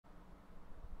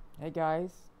Hey guys,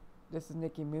 this is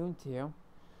Nicky Moon here.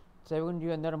 Today we're going to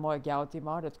do another more Galaxy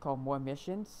mod. It's called More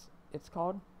Missions. It's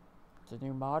a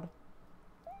new mod.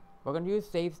 We're going to use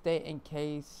save state in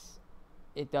case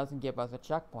it doesn't give us a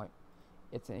checkpoint.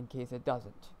 It's in case it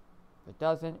doesn't. If it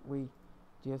doesn't, we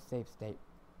do a save state.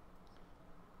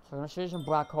 So I'm going to show you some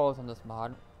black holes on this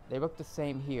mod. They look the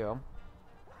same here.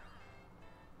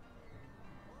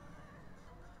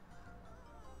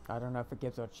 I don't know if it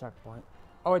gives us a checkpoint.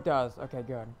 Oh, it does. Okay,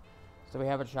 good. So we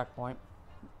have a checkpoint.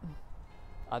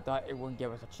 I thought it wouldn't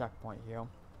give us a checkpoint here.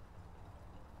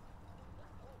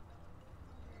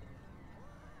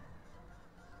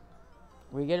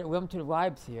 We get limited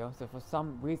lives here, so for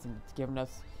some reason it's giving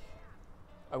us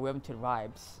a limited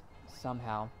lives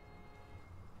somehow.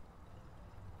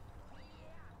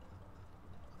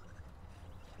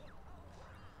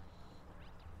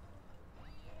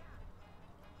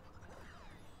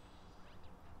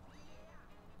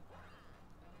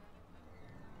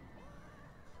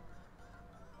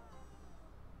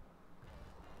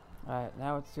 Alright,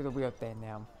 now let's do the weird thing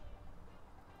now.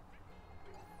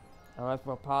 Otherwise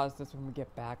we'll pause this when we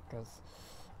get back, because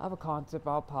I have a concept,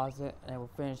 I'll pause it, and we'll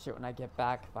finish it when I get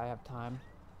back if I have time.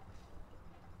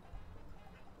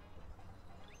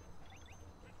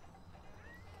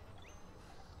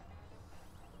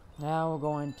 Now we're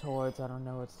going towards, I don't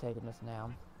know what's taking us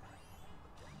now.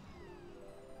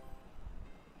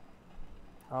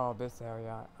 Oh, this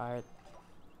area. Alright.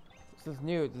 This is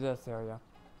new to this area.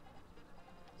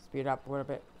 Speed up a little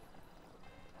bit.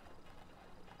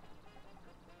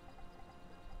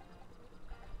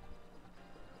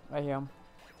 Right here.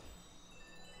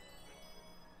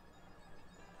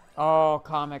 Oh,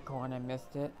 Comic Con, I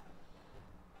missed it.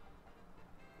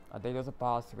 I think there's a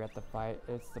boss we have to fight.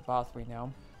 It's the boss we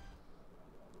know.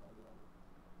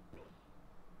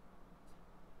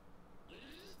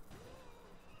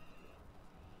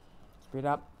 Speed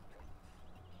up.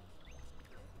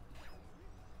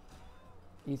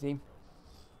 Easy.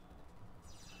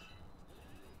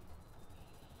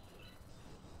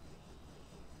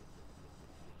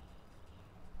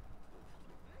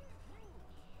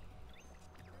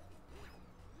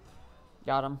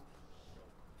 Got him.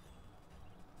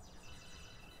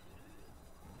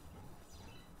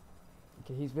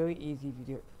 Okay, he's very easy to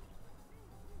do.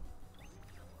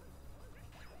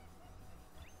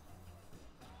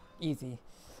 Easy.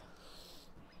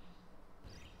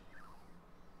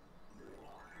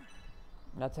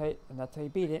 And that's how you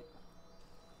beat it.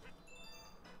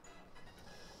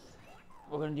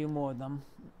 We're gonna do more of them.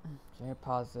 So I'm gonna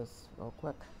pause this real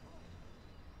quick.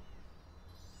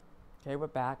 Okay, we're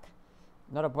back.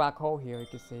 Another black hole here, you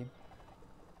can see.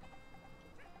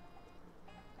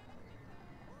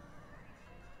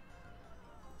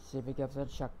 See if it gives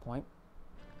us a checkpoint.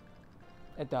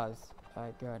 It does.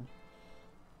 Alright, good.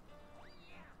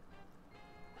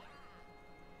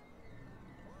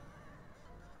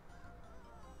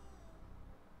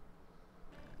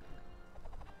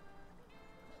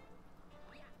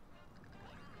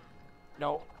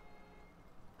 No.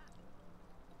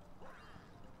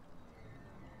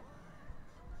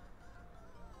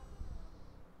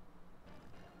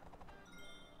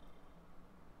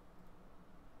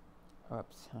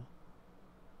 Oops. Huh.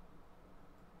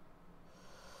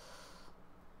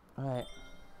 Alright.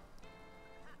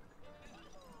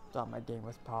 Thought my game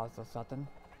was paused or something.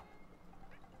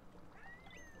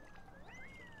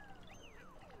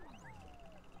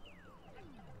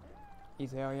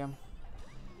 Easy area.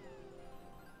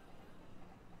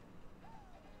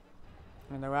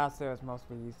 And the last there is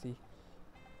mostly easy.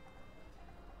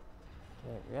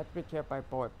 Okay, we have to be careful by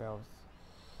bullet bills.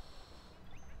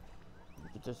 You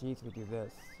could just easily do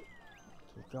this.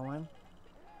 Keep going.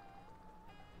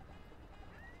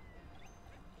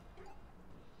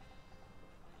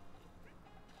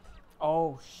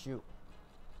 Oh, shoot.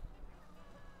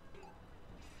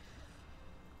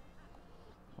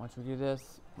 Once we do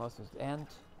this, most of the end.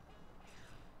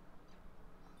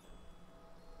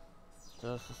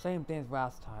 So it's the same thing as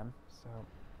last time, so.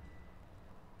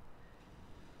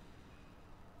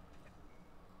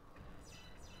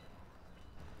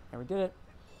 And we did it.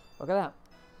 Look at that.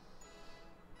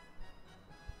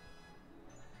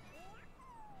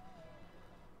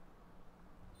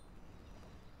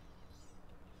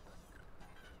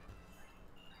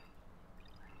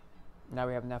 Now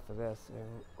we have enough of this.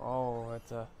 Oh,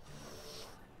 it's a...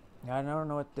 I don't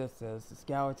know what this is. This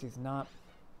galaxy's not...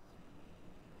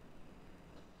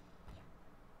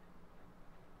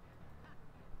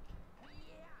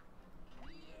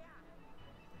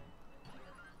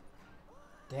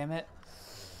 Damn it.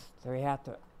 So we have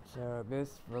to... So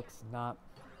this looks not...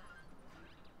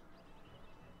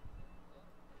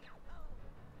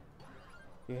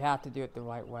 You have to do it the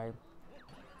right way.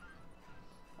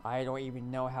 I don't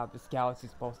even know how this galaxy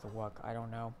is supposed to work. I don't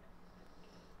know.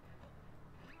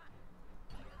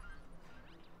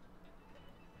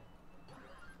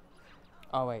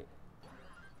 Oh, wait.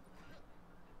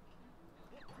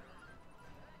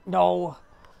 No!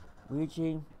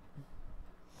 Luigi.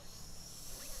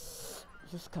 It's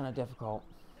just kind of difficult.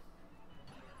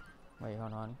 Wait,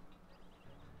 hold on.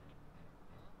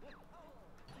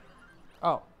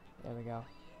 Oh, there we go.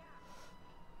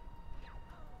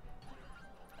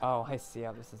 Oh, I see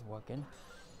how this is working.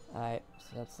 Alright,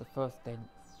 so that's the first thing.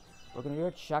 We're gonna do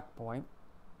a checkpoint.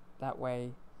 That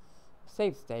way,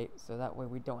 save state, so that way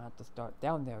we don't have to start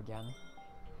down there again.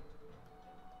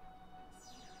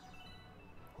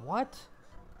 What?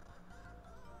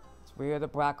 It's where the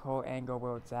black hole angle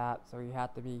where it's at, so you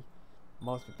have to be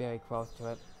mostly very close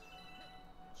to it.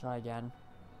 Try again.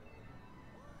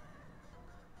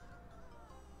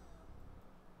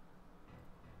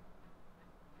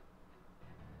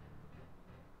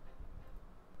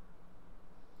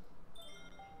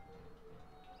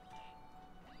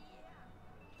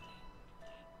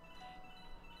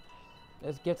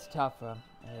 This gets tougher,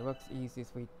 and it looks easy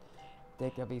as we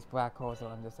think of these black holes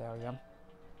are in this area.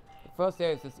 The first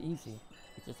area is just easy.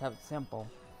 We just have it simple.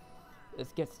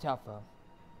 This gets tougher.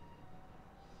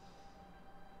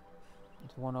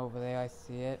 There's one over there, I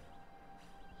see it.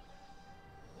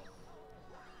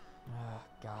 Oh,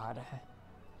 God.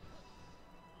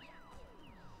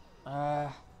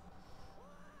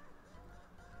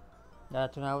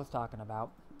 That's what I was talking about.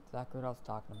 Exactly what I was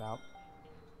talking about.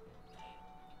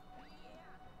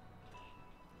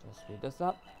 Just speed this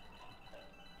up.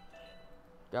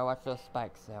 Go watch those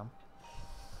spikes there.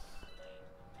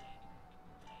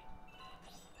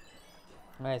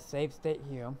 Alright, save state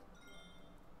here.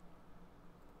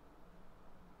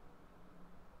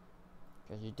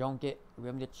 Because you don't get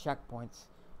limited checkpoints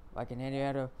like in any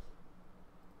other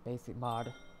basic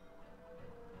mod.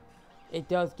 It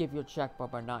does give you a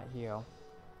checkpoint, but not here.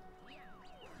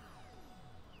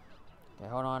 Okay,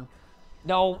 hold on.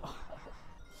 No!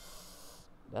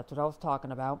 That's what I was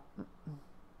talking about.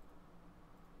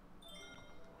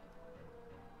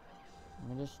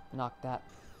 Let me just knock that.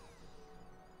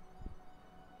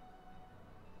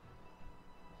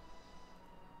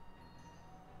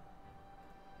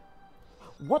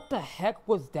 What the heck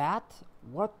was that?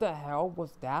 What the hell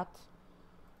was that?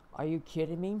 Are you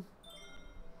kidding me?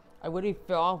 I literally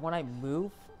fell off when I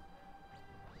move.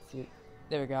 See,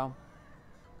 there we go.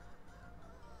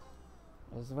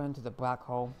 I just went into the black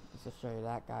hole, just to show you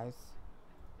that, guys.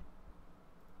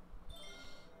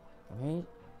 Alright,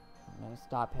 I'm gonna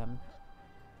stop him.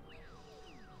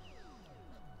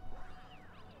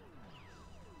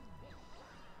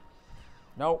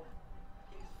 Nope.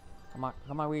 Come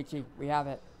on, Luigi, we have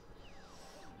it.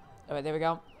 Alright, there we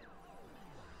go.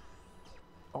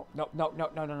 Oh,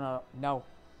 no.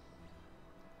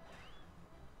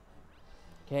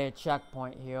 Okay,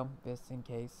 checkpoint here, just in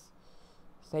case.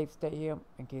 Save state here,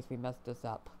 in case we mess this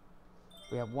up.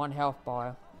 We have one health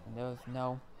bar, and there's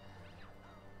no...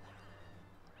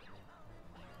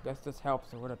 Guess this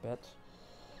helps a little bit.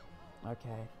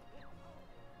 Okay.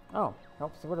 Oh,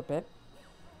 helps a little bit.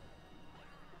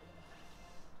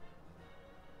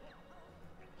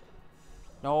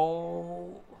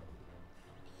 No.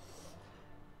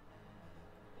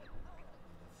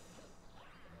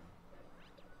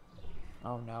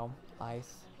 Oh no,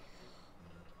 ice.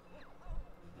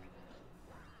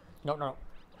 No.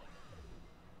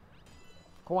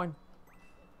 Coin.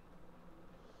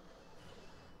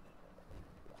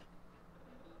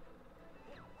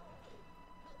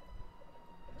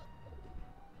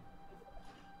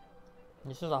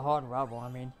 This is a hard level, I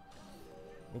mean,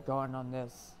 we're going on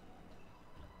this.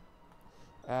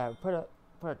 Put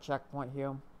a checkpoint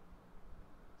here.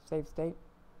 Save state.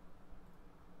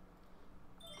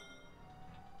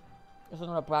 There's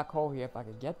another black hole here if I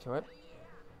could get to it.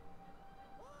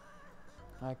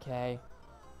 Okay.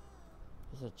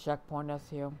 There's a checkpoint that's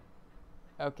here.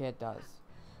 Okay, it does.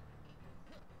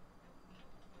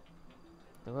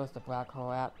 Where's the black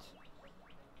hole at?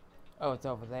 Oh, it's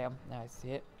over there. Now I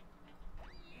see it.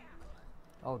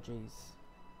 Oh, jeez.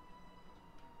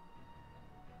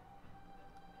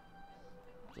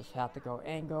 Just have to go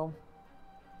angle.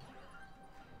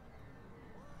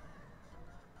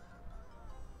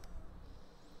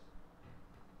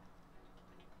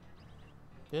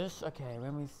 This, okay,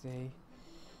 let me see.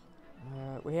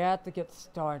 We have to get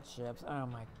starships. Oh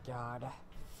my god.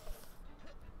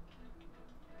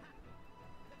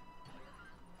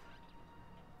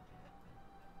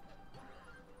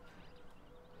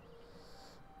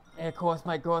 And of course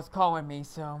my girl's calling me,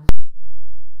 so...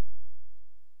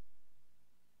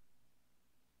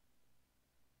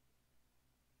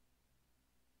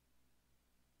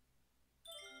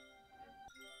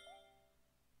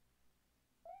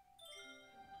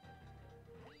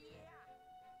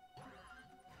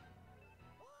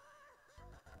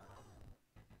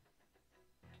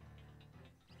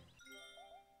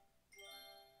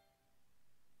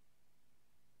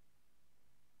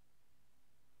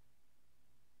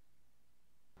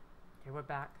 we're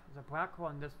back. There's a black hole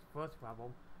in this first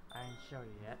level. I didn't show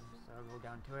you yet, so I'll go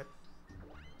down to it.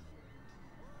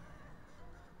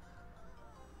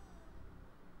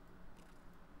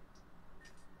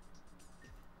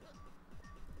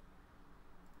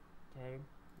 Okay,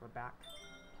 we're back.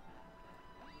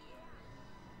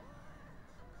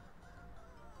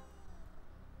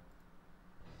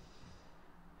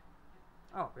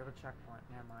 Oh, we have a checkpoint.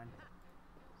 Never mind.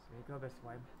 So we go this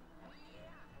way.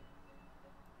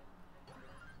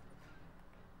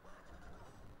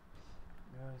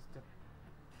 There's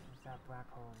that black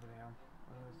hole over there.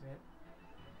 Where is it?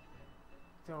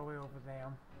 It's all the way over there.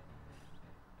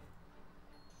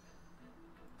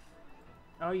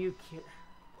 Oh, you kid.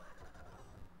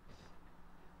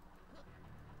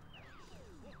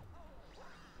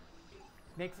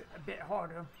 Makes it a bit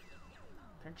harder.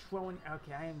 Controlling.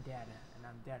 Okay, I am dead, and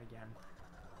I'm dead again.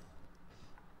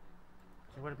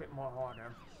 It's a little bit more harder.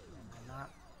 And I'm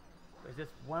not. There's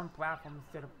just one platform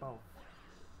instead of both.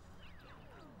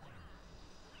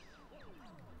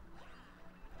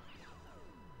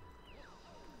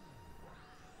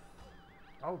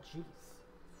 Oh, jeez.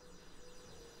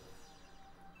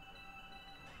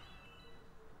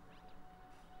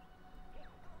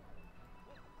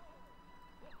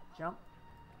 Jump.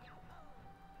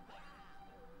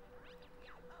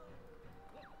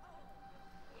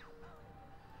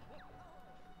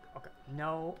 Okay,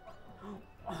 no.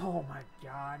 Oh my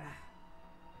god.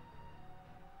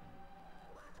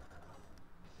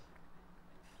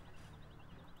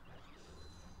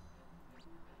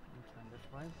 Let me turn this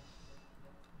way.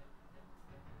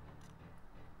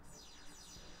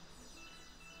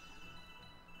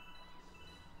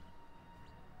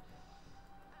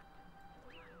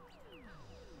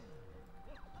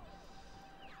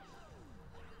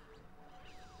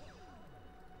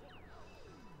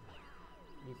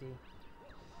 Easy.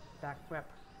 Backflip.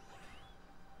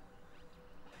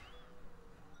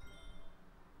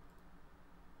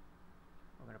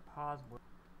 We're gonna pause.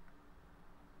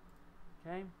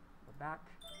 Okay, we're back.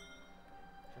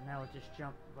 So now we'll just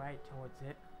jump right towards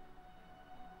it.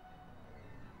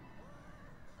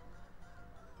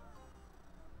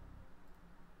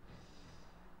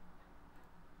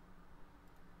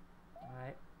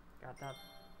 Alright, got that.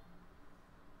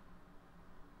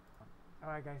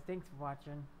 Alright guys, thanks for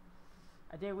watching.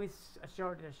 I did at least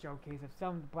show a showcase of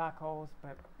some of the black holes,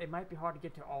 but it might be hard to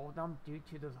get to all of them due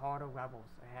to those harder levels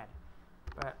ahead.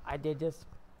 But I did this.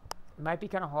 It might be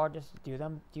kind of hard just to do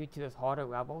them due to those harder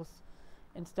levels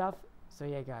and stuff. So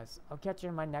yeah guys, I'll catch you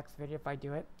in my next video if I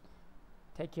do it.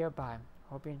 Take care, bye.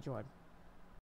 Hope you enjoyed.